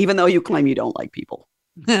people, even though you claim you don't like people.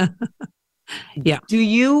 Yeah.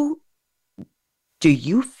 Do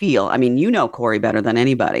you feel, I mean, you know Corey better than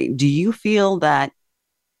anybody. Do you feel that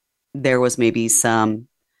there was maybe some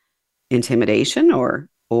intimidation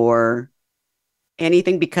or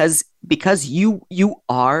anything because you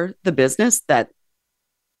are the business that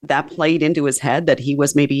played into his head, that he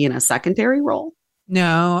was maybe in a secondary role?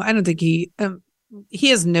 No, I don't think he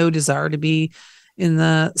has no desire to be in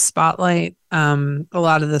the spotlight. A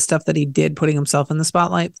lot of the stuff that he did, putting himself in the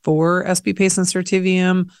spotlight for SB Pace and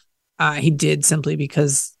Certivium, he did simply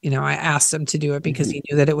because, I asked him to do it because he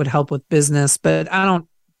knew that it would help with business. But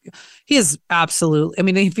he is absolutely, I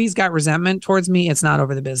mean, if he's got resentment towards me, it's not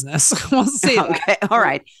over the business. We'll say okay. that. All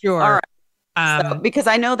right. Sure. All right. So, because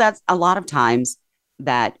I know that's a lot of times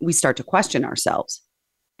that we start to question ourselves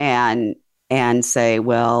and say,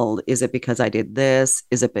 well, is it because I did this?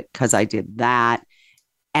 Is it because I did that?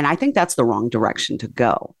 And I think that's the wrong direction to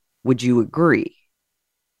go. Would you agree?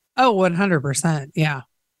 Oh, 100%. Yeah.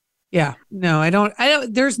 Yeah. No, I don't,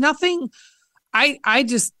 there's nothing, I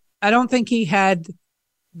don't think he had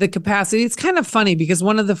the capacity. It's kind of funny because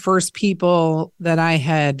one of the first people that I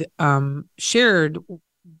had shared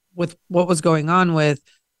with what was going on with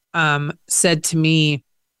said to me,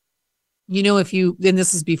 if you, and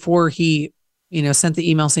this is before he, sent the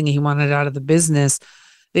email saying he wanted out of the business,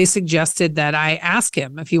 they suggested that I ask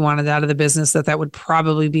him if he wanted out of the business, that would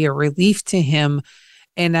probably be a relief to him.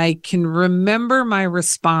 And I can remember my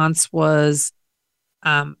response was,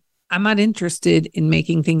 I'm not interested in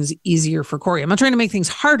making things easier for Corey. I'm not trying to make things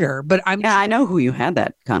harder, but I know who you had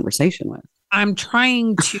that conversation with. I'm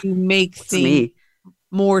trying to make things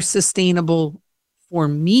more sustainable for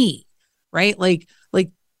me, right? Like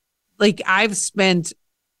I've spent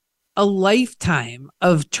a lifetime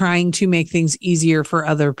of trying to make things easier for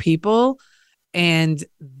other people. And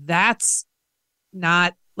that's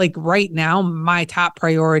not, like, right now, my top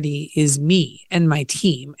priority is me and my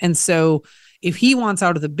team. And so if he wants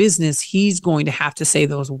out of the business, he's going to have to say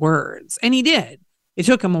those words. And he did. It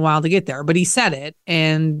took him a while to get there, but he said it.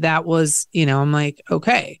 And that was, I'm like,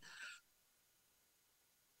 okay.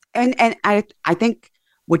 And I think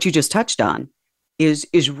what you just touched on is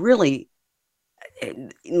really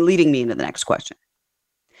leading me into the next question.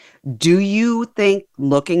 Do you think,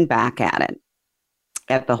 looking back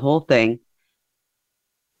at the whole thing,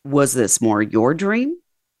 was this more your dream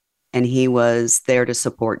and he was there to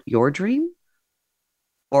support your dream?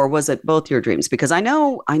 Or was it both your dreams? Because I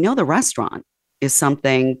know the restaurant is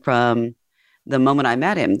something from the moment I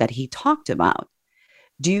met him that he talked about.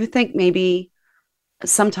 Do you think maybe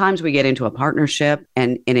sometimes we get into a partnership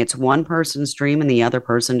and it's one person's dream and the other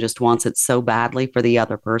person just wants it so badly for the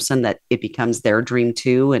other person that it becomes their dream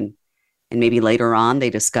too. And maybe later on they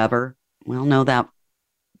discover, well, no, that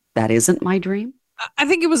isn't my dream. I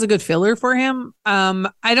think it was a good filler for him.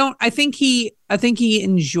 I think he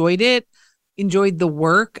enjoyed it, enjoyed the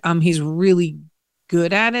work. He's really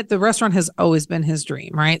good at it. The restaurant has always been his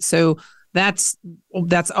dream, right? So that's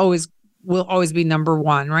always will always be number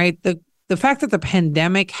one, right? The fact that the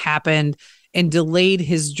pandemic happened and delayed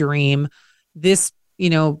his dream, this,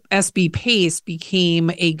 SB Pace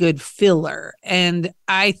became a good filler. And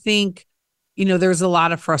I think, there's a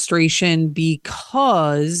lot of frustration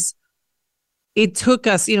because it took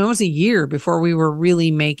us, it was a year before we were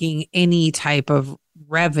really making any type of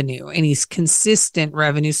revenue, any consistent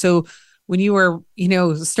revenue. So when you are,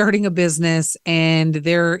 starting a business and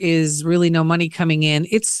there is really no money coming in,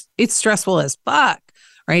 it's stressful as fuck,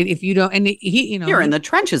 right? If you don't, and he, you're in the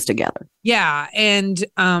trenches together. Yeah. And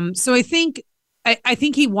so I think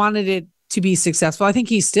he wanted it to be successful. I think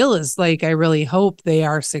he still is. Like, I really hope they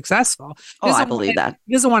are successful. I believe that.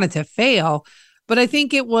 He doesn't want it to fail. But I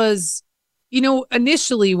think it was,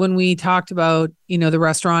 initially when we talked about, the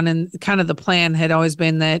restaurant and kind of the plan had always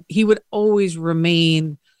been that he would always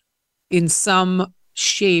remain in some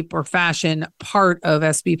shape or fashion part of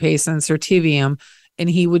SB Pace and Certivium. And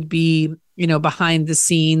he would be, behind the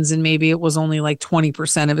scenes, and maybe it was only like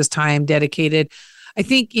 20% of his time dedicated. I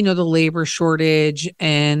think, the labor shortage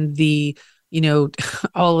and the,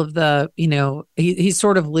 all of the, he's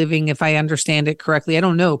sort of living, if I understand it correctly. I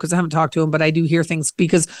don't know because I haven't talked to him, but I do hear things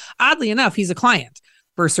because oddly enough, he's a client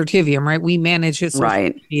for Certivium, right? We manage his social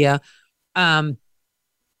media.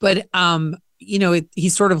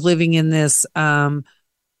 He's sort of living in this,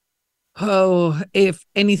 if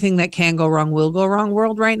anything that can go wrong will go wrong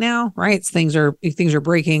world right now, right? Things are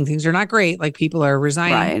breaking, things are not great. Like people are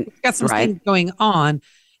resigning. Right. Got some things going on.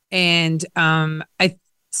 And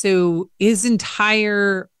so his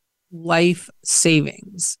entire life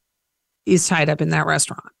savings is tied up in that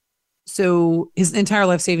restaurant. So his entire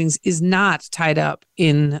life savings is not tied up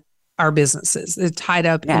in our businesses. It's tied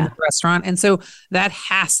up in the restaurant. And so that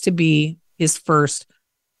has to be his first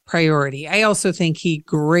priority. I also think he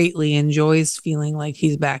greatly enjoys feeling like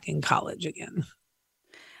he's back in college again.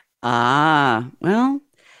 Well,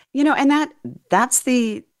 and that's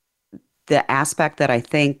the aspect that I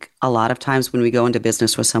think a lot of times when we go into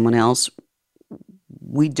business with someone else,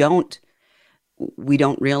 we don't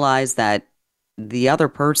realize that the other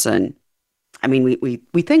person, I mean,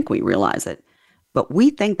 we think we realize it, but we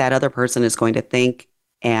think that other person is going to think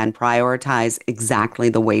and prioritize exactly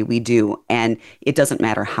the way we do. And it doesn't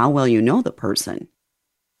matter how well you know the person.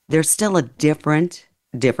 They're still a different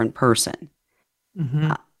person.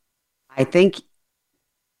 Mm-hmm. I think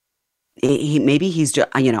he's just,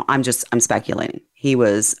 I'm speculating. He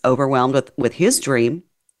was overwhelmed with his dream.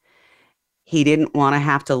 He didn't want to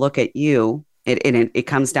have to look at you. It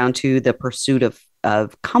comes down to the pursuit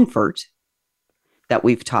of comfort that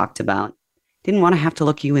we've talked about. Didn't want to have to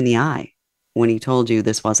look you in the eye when he told you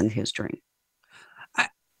this wasn't his dream.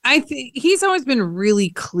 I think he's always been really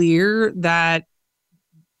clear that,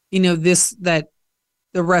 that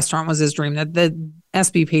the restaurant was his dream, that the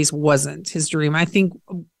SB Pace wasn't his dream. I think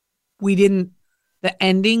the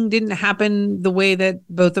ending didn't happen the way that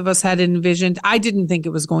both of us had envisioned. I didn't think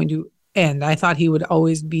it was going to end. I thought he would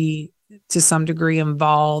always be to some degree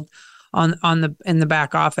involved in the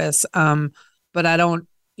back office. But I don't,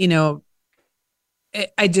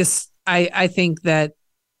 I think that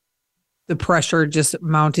the pressure just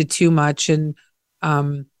mounted too much. And,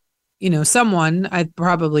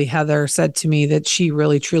 Heather said to me that she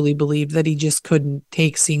really truly believed that he just couldn't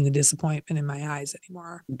take seeing the disappointment in my eyes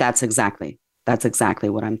anymore. That's exactly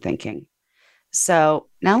what I'm thinking. So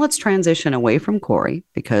now let's transition away from Corey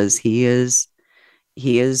because he is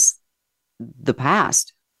the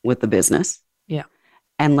past with the business. Yeah.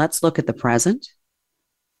 And let's look at the present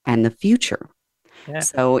and the future. Yeah.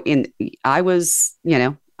 So I was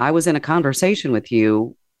in a conversation with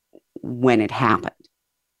you when it happened.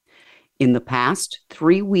 In the past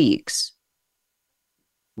 3 weeks,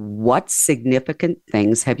 what significant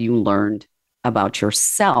things have you learned about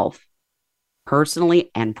yourself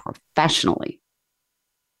personally and professionally?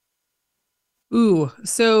 Ooh,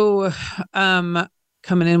 so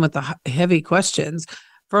coming in with the heavy questions.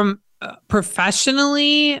 From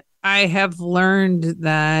professionally, I have learned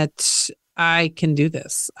that I can do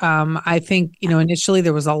this. I think, initially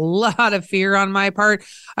there was a lot of fear on my part.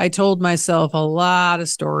 I told myself a lot of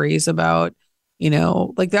stories about,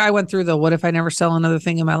 like I went through the what if I never sell another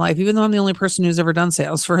thing in my life, even though I'm the only person who's ever done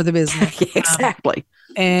sales for the business. Exactly.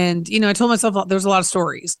 And, I told myself there's a lot of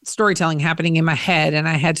storytelling happening in my head. And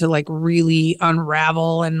I had to like really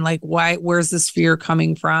unravel and like, where's this fear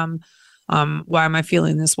coming from? Why am I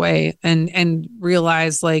feeling this way? And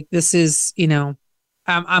realize like, this is,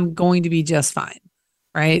 I'm going to be just fine.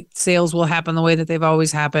 Right. Sales will happen the way that they've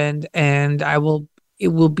always happened. And it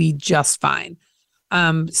will be just fine.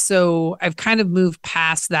 So I've kind of moved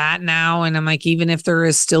past that now. And I'm like, even if there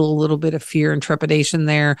is still a little bit of fear and trepidation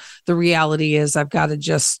there, the reality is I've got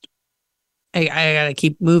to I got to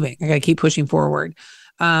keep moving. I got to keep pushing forward.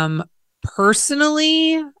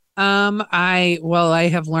 Personally, I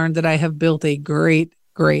have learned that I have built a great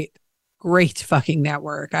fucking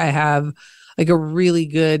network. I have like a really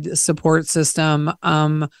good support system.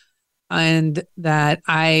 And that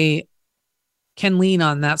I can lean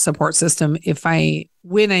on that support system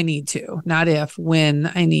when I need to, not if, when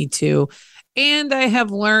I need to. And I have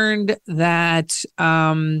learned that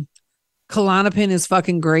Klonopin is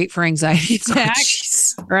fucking great for anxiety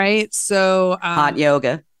attacks, right? So hot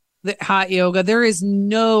yoga. There is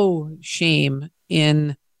no shame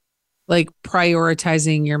in like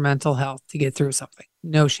prioritizing your mental health to get through something.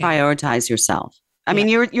 No shame. Prioritize yourself. I mean,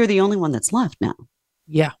 you're the only one that's left now.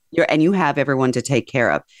 Yeah. And you have everyone to take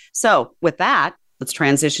care of. So with that, let's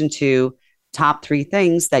transition to top 3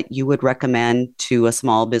 things that you would recommend to a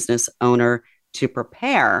small business owner to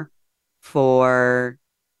prepare for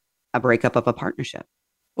a breakup of a partnership.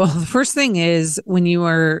 Well, the first thing is when you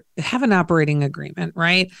have an operating agreement,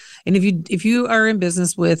 right? And if you are in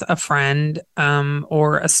business with a friend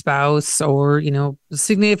or a spouse or, a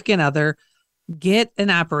significant other, get an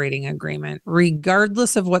operating agreement,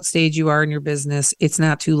 regardless of what stage you are in your business. It's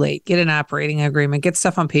not too late. Get an operating agreement, get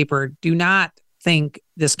stuff on paper. Do not think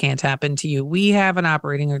this can't happen to you. We have an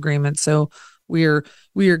operating agreement, so we're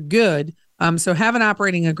good. So have an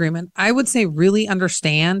operating agreement. I would say really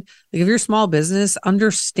understand, like if you're a small business,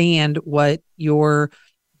 understand what your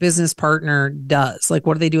business partner does. Like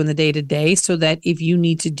what do they do in the day to day, so that if you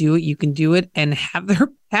need to do it, you can do it and have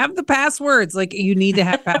the passwords. Like you need to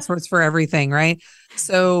have passwords for everything, right?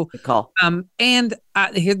 So good call. And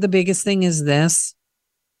here the biggest thing is this: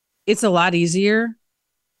 it's a lot easier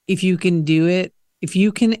if you can do it. If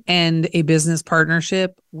you can end a business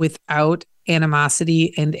partnership without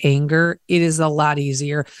animosity and anger, it is a lot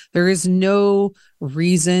easier. There is no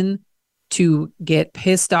reason to get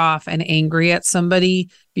pissed off and angry at somebody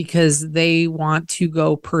because they want to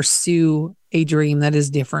go pursue a dream that is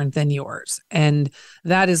different than yours. And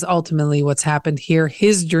that is ultimately what's happened here.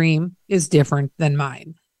 His dream is different than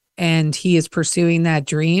mine, and he is pursuing that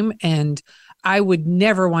dream. And I would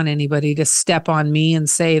never want anybody to step on me and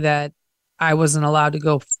say that I wasn't allowed to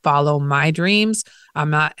go follow my dreams. I'm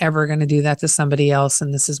not ever going to do that to somebody else.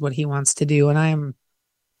 And this is what he wants to do. And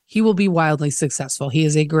he will be wildly successful. He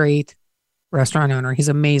is a great restaurant owner. He's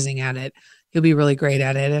amazing at it. He'll be really great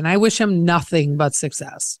at it. And I wish him nothing but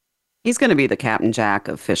success. He's going to be the Captain Jack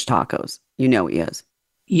of fish tacos. You know he is.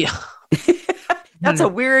 Yeah. That's a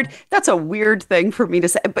weird thing for me to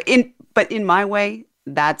say. But in my way,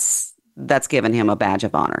 that's given him a badge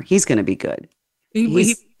of honor. He's going to be good. He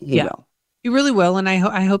will. He really will. And I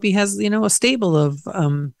hope he has, a stable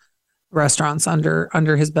of restaurants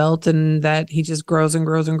under his belt, and that he just grows and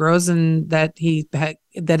grows and grows, and that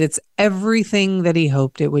that it's everything that he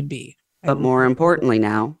hoped it would be. But more importantly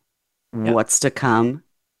now, what's to come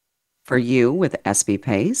for you with SB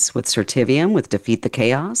Pace, with Certivium, with Defeat the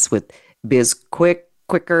Chaos, with Biz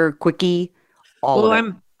Quickie, all of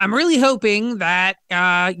it. I'm really hoping that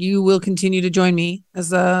you will continue to join me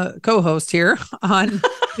as a co-host here on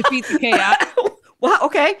Defeat the Chaos. Wow.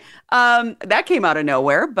 Okay. That came out of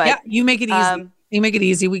nowhere, but yeah, you make it easy. You make it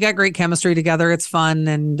easy. We got great chemistry together. It's fun,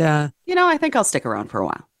 and I think I'll stick around for a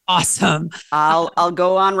while. Awesome. I'll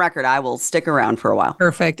go on record. I will stick around for a while.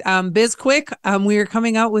 Perfect. Biz Quick. We are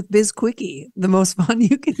coming out with Biz Quickie, the most fun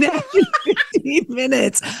you can have in 15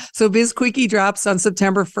 minutes. So Biz Quickie drops on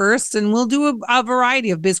September 1st, and we'll do a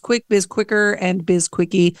variety of Biz Quick, Biz Quicker, and Biz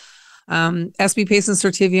Quickie. SB Pace and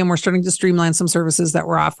Certivium, we're starting to streamline some services that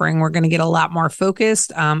we're offering. We're going to get a lot more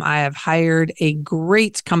focused. I have hired a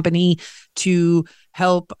great company to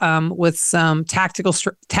help with some tactical,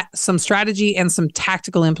 some strategy and some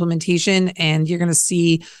tactical implementation. And you're going to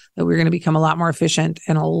see that we're going to become a lot more efficient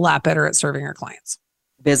and a lot better at serving our clients.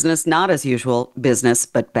 Business not as usual, business,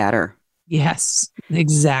 but better. Yes,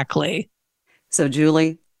 exactly. So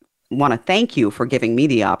Julie, want to thank you for giving me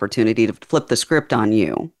the opportunity to flip the script on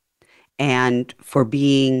you, and for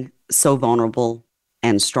being so vulnerable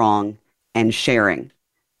and strong and sharing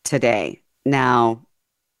today. Now,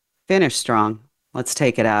 finish strong. Let's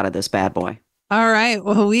take it out of this bad boy. All right.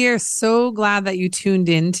 Well, we are so glad that you tuned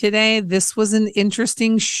in today. This was an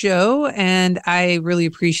interesting show, and I really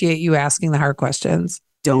appreciate you asking the hard questions.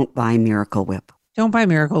 Don't buy Miracle Whip. Don't buy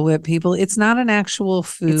Miracle Whip, people. It's not an actual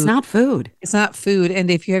food. It's not food. It's not food. And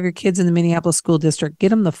if you have your kids in the Minneapolis school district, get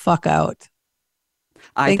them the fuck out.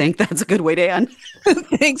 I think that's a good way to end.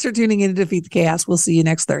 Thanks for tuning in to Defeat the Chaos. We'll see you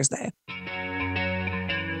next Thursday.